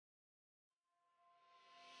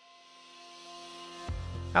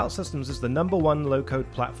OutSystems is the #1 low-code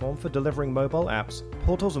platform for delivering mobile apps,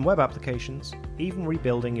 portals and web applications, even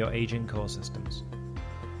rebuilding your aging core systems.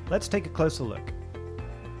 Let's take a closer look.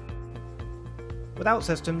 With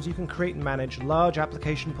OutSystems, you can create and manage large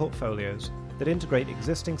application portfolios that integrate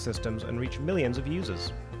existing systems and reach millions of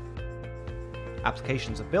users.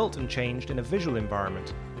 Applications are built and changed in a visual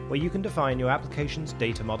environment where you can define your application's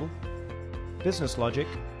data model, business logic,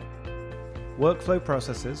 workflow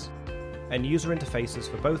processes, and user interfaces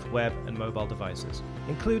for both web and mobile devices,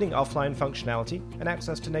 including offline functionality and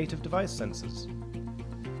access to native device sensors.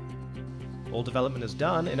 All development is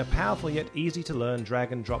done in a powerful yet easy-to-learn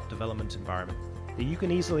drag-and-drop development environment that you can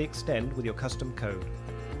easily extend with your custom code,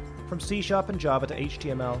 from C# and Java to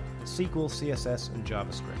HTML, SQL, CSS, and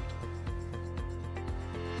JavaScript.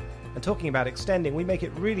 And talking about extending, we make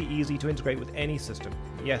it really easy to integrate with any system.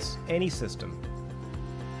 Yes, any system.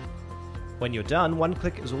 When you're done, one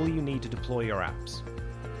click is all you need to deploy your apps.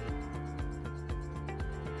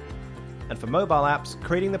 And for mobile apps,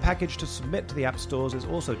 creating the package to submit to the app stores is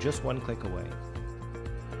also just one click away.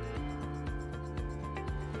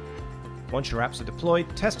 Once your apps are deployed,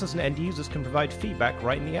 testers and end users can provide feedback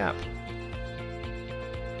right in the app.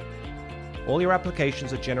 All your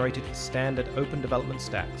applications are generated with standard open development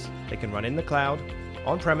stacks. They can run in the cloud,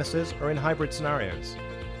 on-premises, or in hybrid scenarios.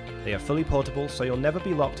 They are fully portable, so you'll never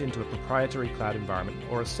be locked into a proprietary cloud environment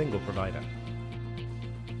or a single provider.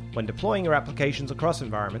 When deploying your applications across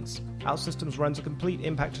environments, OutSystems runs a complete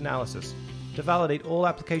impact analysis to validate all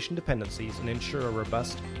application dependencies and ensure a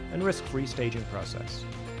robust and risk-free staging process.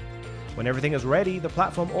 When everything is ready, the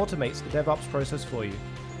platform automates the DevOps process for you,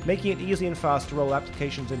 making it easy and fast to roll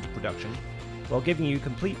applications into production, while giving you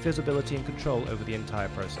complete visibility and control over the entire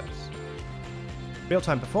process.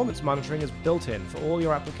 Real-time performance monitoring is built in for all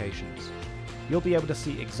your applications. You'll be able to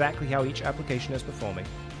see exactly how each application is performing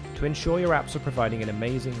to ensure your apps are providing an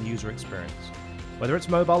amazing user experience. Whether it's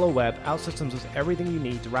mobile or web, OutSystems has everything you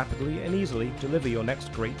need to rapidly and easily deliver your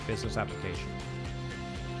next great business application.